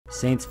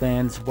Saints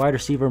fans, wide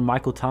receiver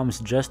Michael Thomas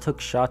just took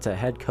shots at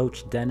head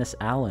coach Dennis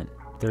Allen.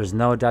 There's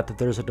no doubt that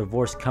there's a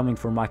divorce coming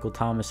for Michael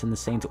Thomas in the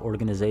Saints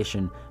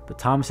organization, but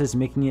Thomas is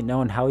making it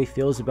known how he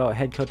feels about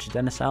head coach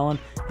Dennis Allen,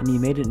 and he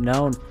made it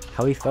known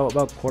how he felt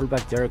about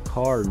quarterback Derek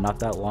Carr not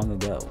that long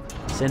ago.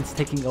 Since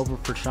taking over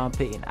for Sean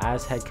Payton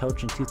as head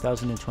coach in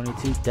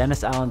 2022,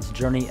 Dennis Allen's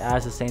journey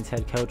as the Saints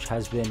head coach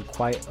has been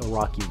quite a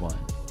rocky one.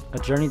 A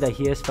journey that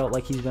he has felt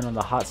like he's been on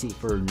the hot seat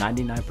for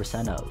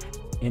 99% of.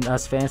 And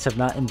us fans have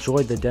not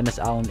enjoyed the Dennis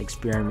Allen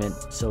experiment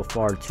so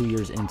far 2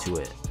 years into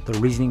it. The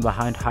reasoning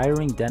behind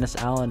hiring Dennis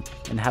Allen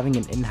and having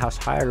an in-house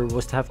hire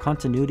was to have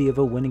continuity of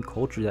a winning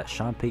culture that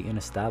Sean Payton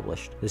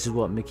established. This is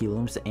what Mickey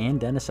Loomis and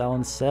Dennis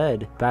Allen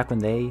said back when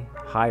they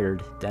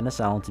hired Dennis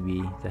Allen to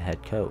be the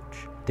head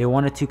coach. They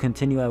wanted to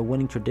continue a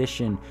winning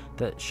tradition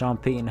that Sean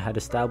Payton had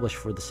established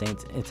for the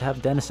Saints and to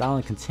have Dennis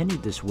Allen continue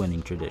this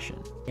winning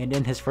tradition. And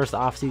in his first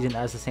offseason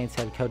as the Saints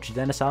head coach,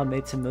 Dennis Allen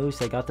made some moves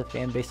that got the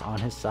fan base on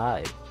his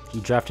side. He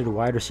drafted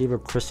wide receiver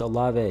Chris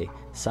Olave,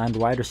 signed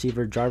wide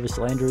receiver Jarvis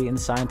Landry, and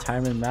signed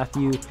Tyrann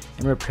Mathieu,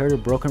 and repaired a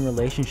broken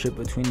relationship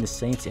between the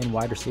Saints and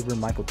wide receiver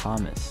Michael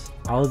Thomas.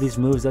 All of these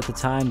moves at the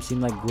time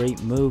seemed like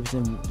great moves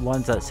and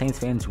ones that Saints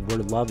fans were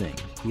loving.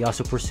 He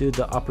also pursued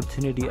the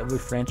opportunity of a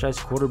franchise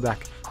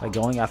quarterback by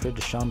going after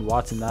Deshaun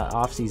Watson that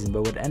offseason,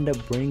 but would end up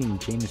bringing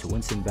Jameis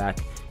Winston back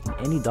and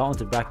Andy Dalton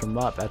to back him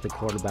up at the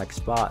quarterback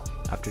spot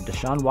after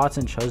Deshaun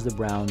Watson chose the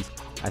Browns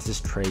as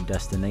his trade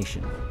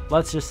destination.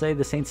 Let's just say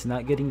the Saints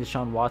not getting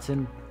Deshaun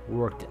Watson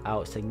worked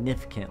out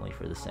significantly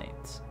for the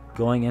Saints.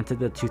 Going into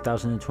the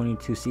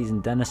 2022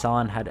 season, Dennis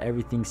Allen had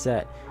everything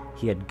set.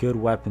 He had good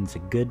weapons, a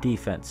good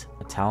defense,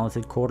 a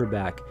talented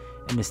quarterback,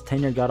 and his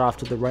tenure got off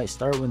to the right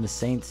start when the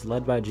Saints,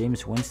 led by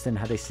Jameis Winston,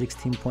 had a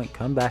 16-point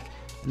comeback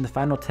in the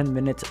final 10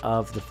 minutes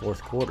of the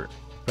fourth quarter.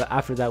 But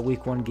after that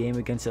Week 1 game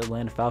against the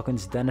Atlanta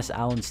Falcons, Dennis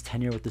Allen's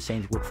tenure with the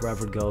Saints would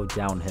forever go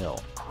downhill.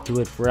 He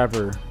would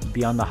forever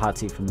be on the hot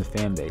seat from the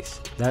fan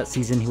base. That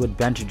season, he would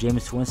bench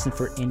Jameis Winston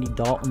for Andy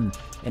Dalton.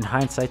 In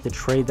hindsight, the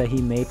trade that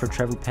he made for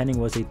Trevor Penning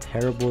was a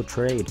terrible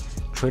trade.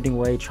 Trading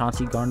away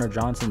Chauncey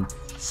Gardner-Johnson,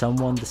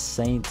 someone the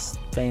Saints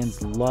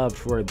fans loved,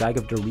 for a bag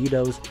of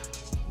Doritos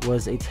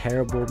was a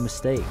terrible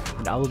mistake,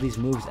 and all of these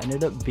moves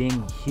ended up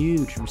being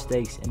huge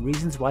mistakes and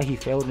reasons why he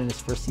failed in his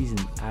first season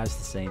as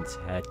the Saints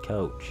head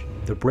coach.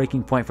 The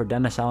breaking point for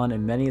Dennis Allen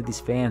and many of these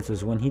fans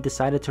was when he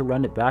decided to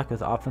run it back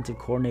with offensive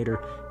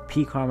coordinator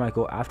Pete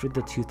Carmichael after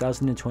the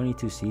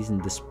 2022 season,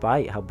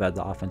 despite how bad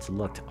the offense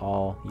looked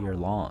all year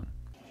long.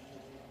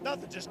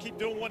 Nothing, just keep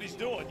doing what he's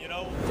doing, you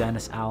know.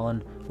 Dennis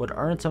Allen would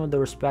earn some of the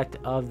respect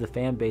of the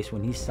fan base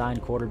when he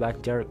signed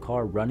quarterback Derek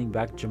Carr, running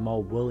back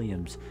Jamal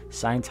Williams,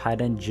 signed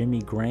tight end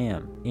Jimmy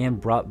Graham,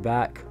 and brought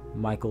back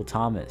Michael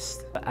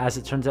Thomas. But as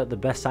it turns out, the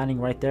best signing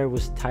right there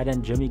was tight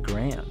end Jimmy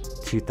Graham.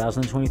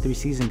 2023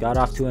 season got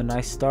off to a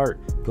nice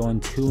start, going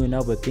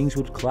 2-0, but things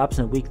would collapse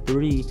in Week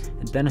 3,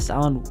 and Dennis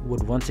Allen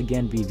would once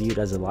again be viewed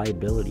as a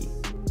liability.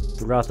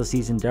 Throughout the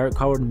season, Derek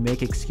Carr would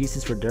make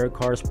excuses for Derek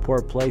Carr's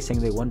poor play,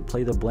 saying they wouldn't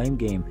play the blame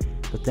game,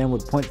 but then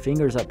would point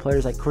fingers at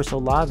players like Chris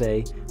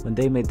Olave when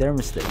they made their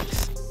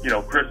mistakes. You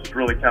know, Chris has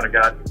really kind of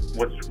got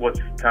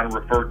what's kind of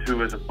referred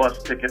to as a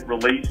bus ticket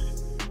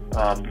release,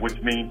 which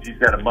means he's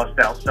got a must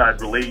outside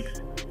release,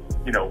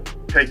 you know,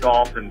 take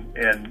off and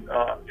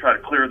try to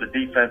clear the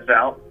defense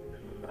out.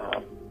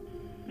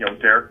 You know,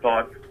 Derek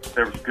thought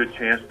there was a good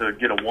chance to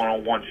get a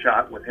one-on-one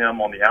shot with him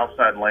on the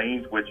outside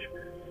lanes, which,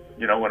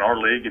 you know, in our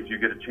league, if you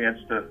get a chance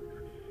to,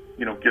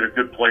 you know, get a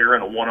good player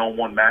in a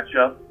one-on-one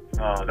matchup,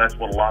 that's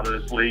what a lot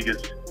of this league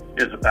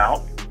is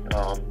about.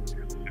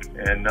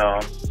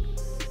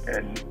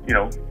 And you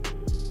know,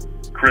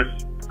 Chris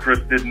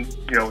didn't,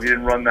 you know, he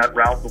didn't run that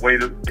route the way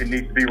that it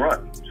needs to be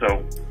run.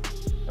 So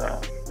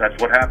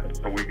that's what happened.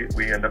 So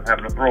we end up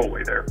having a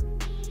throwaway there.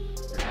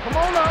 Come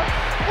on now.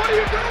 What are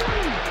you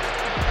doing?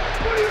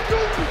 What are you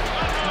doing?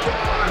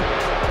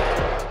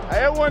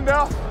 Hey, it went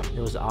down. It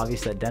was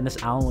obvious that Dennis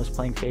Allen was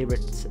playing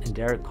favorites and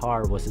Derek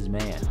Carr was his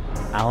man.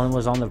 Allen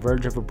was on the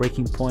verge of a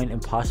breaking point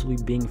and possibly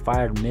being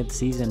fired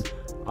mid-season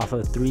off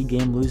a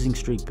 3-game losing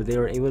streak, but they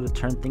were able to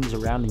turn things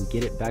around and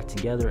get it back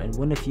together and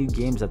win a few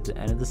games at the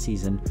end of the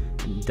season,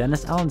 and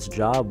Dennis Allen's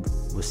job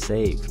was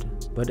saved.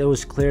 But it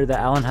was clear that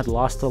Allen had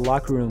lost the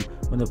locker room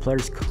when the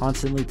players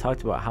constantly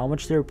talked about how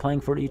much they were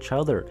playing for each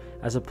other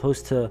as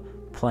opposed to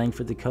playing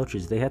for the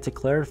coaches. They had to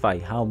clarify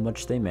how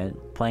much they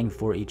meant playing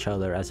for each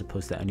other as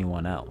opposed to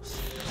anyone else.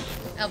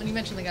 Alvin, you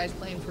mentioned the guys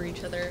playing for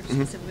each other,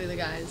 specifically the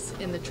guys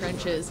in the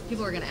trenches.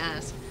 People are going to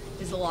ask,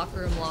 is the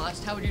locker room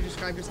lost? How would you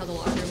describe just how the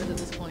locker room is at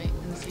this point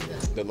in the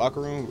season? The locker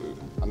room,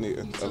 I mean...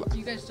 Do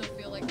you guys still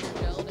feel like you're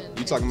gelled and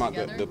you talking about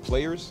together? the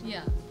players?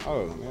 Yeah.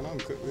 Oh, man,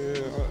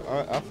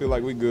 I feel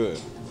like we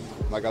good.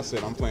 Like I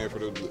said, I'm playing for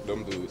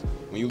them dudes.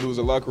 When you lose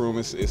a locker room,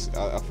 I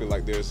feel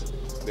like there's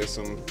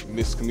some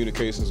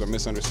miscommunications or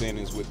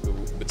misunderstandings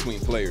between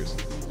players,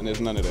 and there's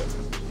none of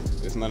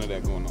that. There's none of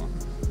that going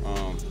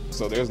on.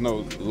 So there's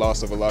no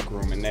loss of a locker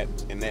room in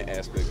that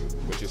aspect,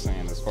 what you're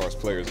saying as far as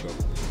players go.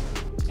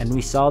 And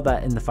we saw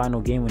that in the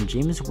final game when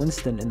Jameis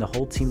Winston and the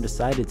whole team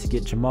decided to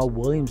get Jamal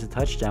Williams a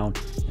touchdown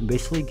and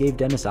basically gave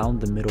Dennis Allen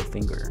the middle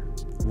finger.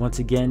 Once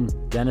again,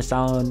 Dennis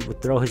Allen would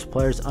throw his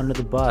players under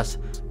the bus,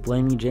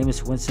 blaming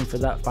Jameis Winston for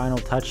that final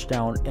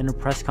touchdown in a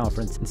press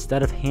conference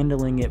instead of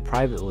handling it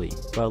privately.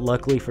 But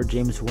luckily for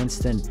Jameis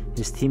Winston,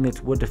 his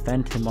teammates would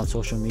defend him on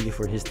social media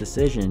for his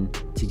decision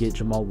to get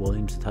Jamal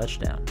Williams a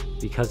touchdown.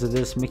 Because of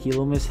this, Mickey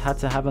Loomis had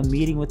to have a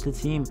meeting with the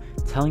team,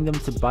 telling them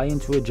to buy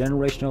into a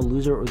generational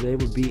loser or they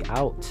would be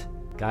out.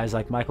 Guys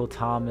like Michael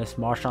Thomas,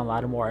 Marshawn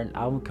Lattimore, and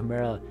Alvin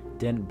Kamara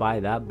didn't buy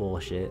that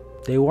bullshit.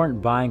 They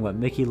weren't buying what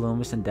Mickey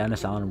Loomis and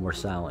Dennis Allen were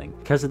selling.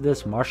 Because of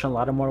this, Marshawn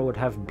Lattimore would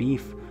have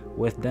beef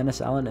with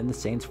Dennis Allen in the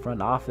Saints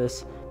front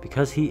office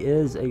because he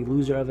is a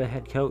loser of a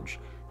head coach,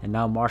 and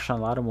now Marshawn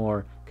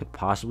Lattimore could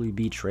possibly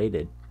be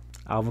traded.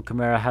 Alvin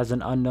Kamara has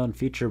an unknown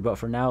future, but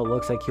for now it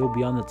looks like he'll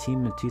be on the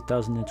team in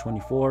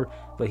 2024,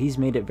 but he's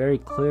made it very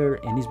clear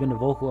and he's been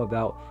vocal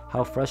about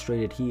how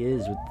frustrated he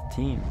is with the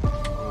team.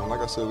 Like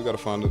I said, we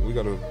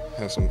gotta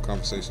have some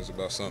conversations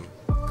about something,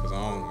 because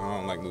I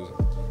don't like losing.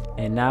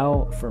 And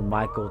now for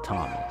Michael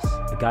Thomas,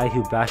 the guy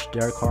who bashed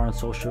Derek Carr on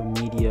social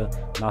media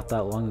not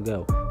that long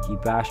ago. He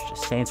bashed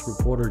Saints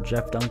reporter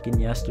Jeff Duncan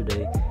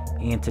yesterday,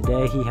 and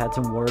today he had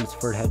some words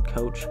for head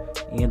coach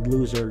and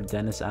loser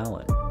Dennis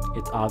Allen.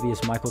 It's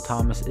obvious Michael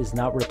Thomas is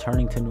not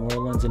returning to New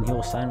Orleans and he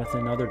will sign with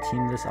another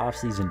team this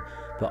offseason,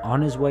 but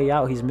on his way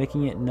out he's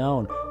making it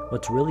known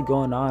what's really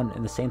going on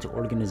in the Saints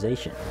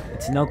organization.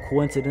 It's no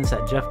coincidence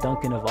that Jeff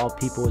Duncan of all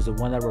people is the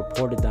one that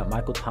reported that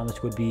Michael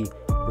Thomas would be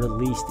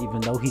released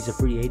even though he's a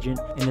free agent,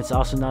 and it's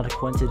also not a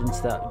coincidence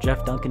that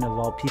Jeff Duncan of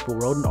all people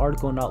wrote an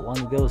article not long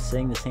ago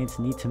saying the Saints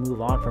need to move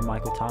on from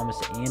Michael Thomas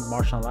and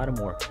Marshawn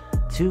Lattimore,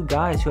 two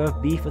guys who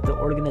have beef with the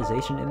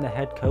organization and the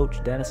head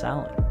coach Dennis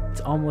Allen.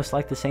 It's almost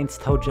like the Saints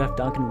told Jeff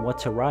Duncan what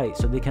to write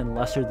so they can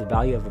lessen the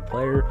value of a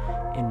player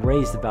and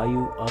raise the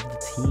value of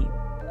the team.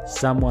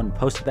 Someone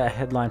posted that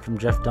headline from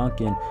Jeff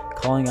Duncan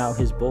calling out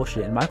his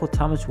bullshit, and Michael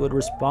Thomas would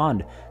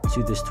respond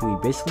to this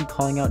tweet basically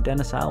calling out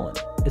Dennis Allen.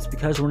 It's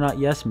because we're not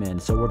yes men,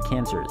 so we're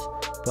cancers.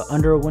 But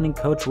under a winning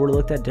coach, we're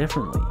looked at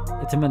differently.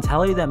 It's a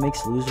mentality that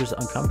makes losers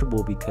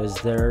uncomfortable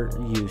because they're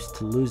used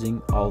to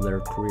losing all their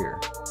career.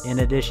 In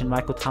addition,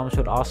 Michael Thomas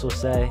would also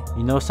say,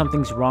 you know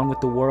something's wrong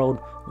with the world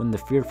when the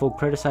fearful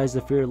criticize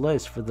the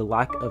fearless for the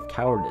lack of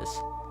cowardice.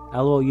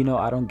 LOL, you know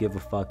I don't give a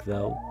fuck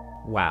though.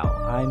 Wow,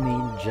 I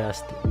mean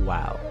just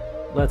wow.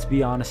 Let's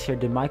be honest here,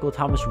 did Michael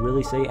Thomas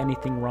really say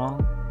anything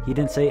wrong? He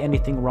didn't say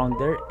anything wrong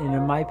there, and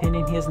in my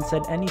opinion, he hasn't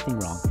said anything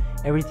wrong.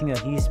 Everything that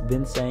he's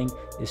been saying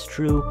is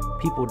true,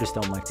 people just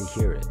don't like to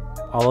hear it.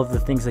 All of the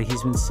things that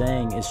he's been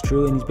saying is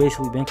true, and he's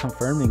basically been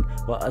confirming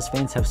what us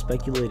fans have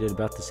speculated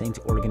about the Saints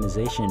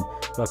organization,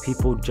 but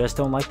people just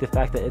don't like the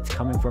fact that it's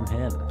coming from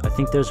him. I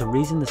think there's a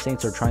reason the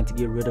Saints are trying to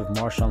get rid of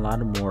Marshawn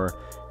Lattimore,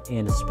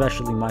 and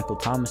especially Michael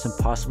Thomas and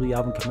possibly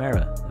Alvin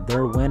Kamara.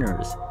 They're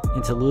winners,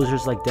 and to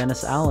losers like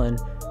Dennis Allen,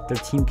 they're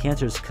team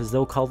cancers because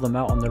they'll call them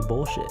out on their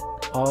bullshit.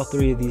 All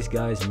three of these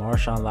guys,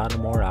 Marshawn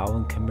Lattimore,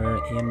 Alvin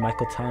Kamara, and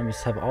Michael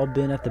Thomas, have all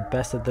been at the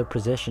best of their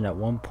position at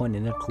one point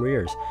in their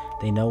careers.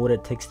 They know what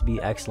it takes to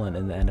be excellent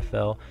in the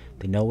NFL,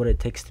 they know what it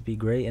takes to be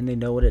great, and they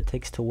know what it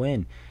takes to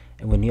win.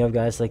 And when you have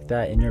guys like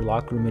that in your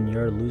locker room and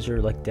you're a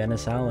loser like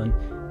Dennis Allen,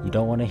 you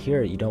don't want to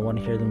hear it. You don't want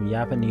to hear them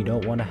yapping. You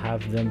don't want to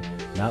have them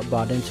not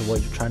bought into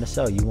what you're trying to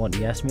sell. You want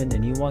yes men,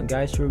 and you want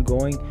guys who are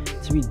going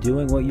to be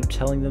doing what you're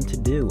telling them to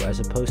do as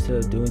opposed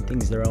to doing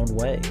things their own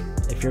way.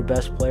 If your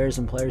best players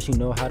and players who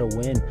know how to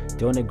win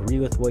don't agree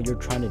with what you're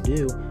trying to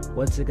do,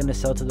 what's it going to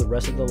sell to the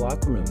rest of the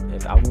locker room?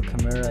 If Alvin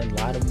Kamara and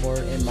Lattimore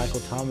and Michael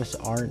Thomas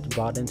aren't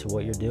bought into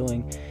what you're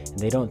doing and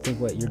they don't think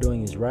what you're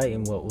doing is right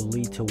and what will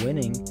lead to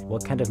winning,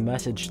 what kind of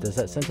message does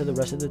that send to the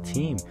rest of the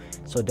team?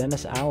 So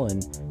Dennis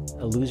Allen,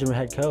 a loser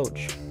head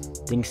coach,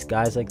 thinks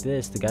guys like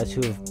this, the guys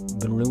who have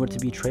been rumored to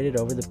be traded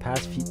over the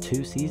past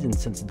 2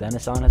 seasons since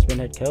Dennis Allen has been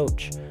head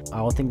coach, I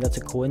don't think that's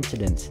a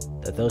coincidence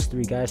that those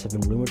 3 guys have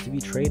been rumored to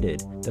be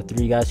traded. The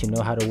 3 guys who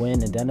know how to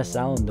win, and Dennis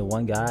Allen, the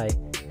one guy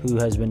who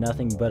has been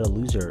nothing but a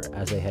loser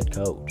as a head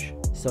coach.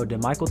 So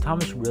did Michael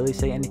Thomas really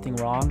say anything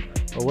wrong,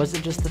 or was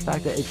it just the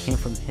fact that it came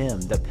from him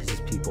that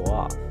pisses people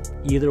off?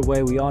 Either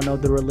way, we all know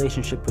the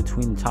relationship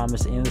between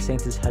Thomas and the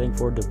Saints is heading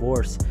for a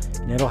divorce,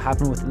 and it'll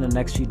happen within the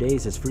next few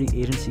days as free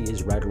agency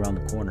is right around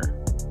the corner.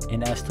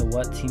 And as to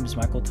what teams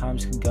Michael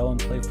Thomas could go and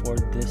play for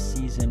this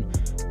season,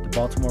 the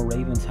Baltimore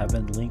Ravens have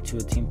been linked to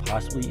a team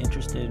possibly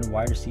interested in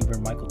wide receiver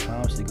Michael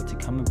Thomas to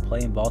come and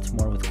play in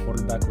Baltimore with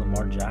quarterback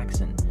Lamar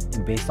Jackson.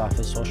 And based off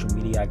his social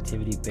media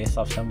activity, based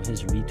off some of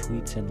his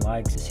retweets and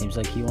likes, it seems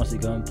like he wants to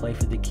go and play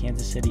for the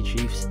Kansas City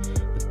Chiefs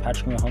with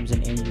Patrick Mahomes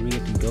and Andy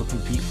Reid to go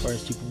compete for a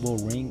Super Bowl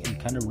ring and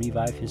kind of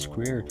revive his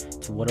career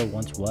to what it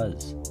once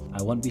was.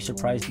 I wouldn't be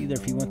surprised either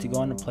if he went to go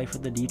on and play for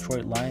the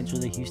Detroit Lions or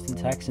the Houston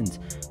Texans.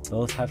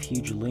 Both have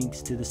huge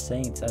links to the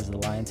Saints, as the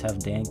Lions have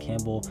Dan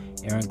Campbell,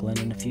 Aaron Glenn,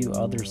 and a few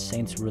other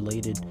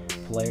Saints-related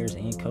players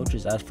and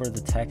coaches. As for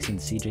the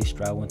Texans, CJ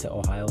Stroud went to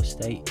Ohio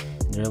State.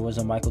 And there was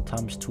a Michael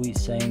Thomas tweet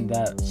saying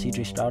that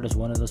CJ Stroud is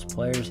one of those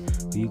players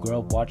who you grow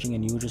up watching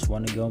and you just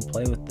want to go and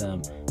play with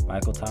them.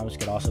 Michael Thomas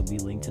could also be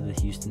linked to the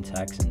Houston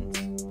Texans.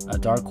 A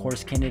dark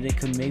horse candidate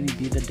could maybe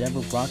be the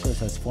Denver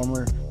Broncos, as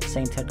former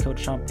Saints head coach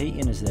Sean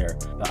Payton is there,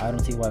 but I don't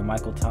see why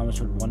Michael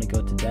Thomas would want to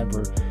go to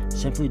Denver,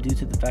 simply due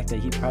to the fact that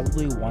he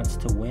probably wants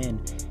to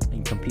win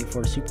and compete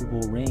for a Super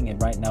Bowl ring,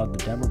 and right now the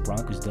Denver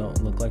Broncos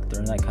don't look like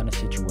they're in that kind of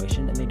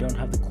situation, and they don't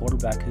have the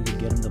quarterback who could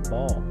get him the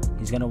ball.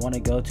 He's going to want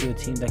to go to a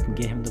team that can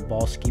get him the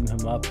ball, scheme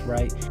him up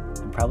right,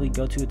 and probably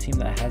go to a team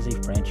that has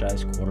a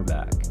franchise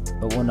quarterback.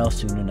 But we'll know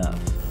soon enough.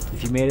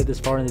 If you made it this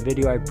far in the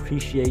video, I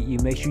appreciate you.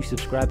 Make sure you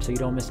subscribe so you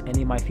don't miss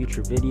any of my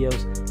future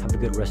videos. Have a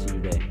good rest of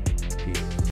your day.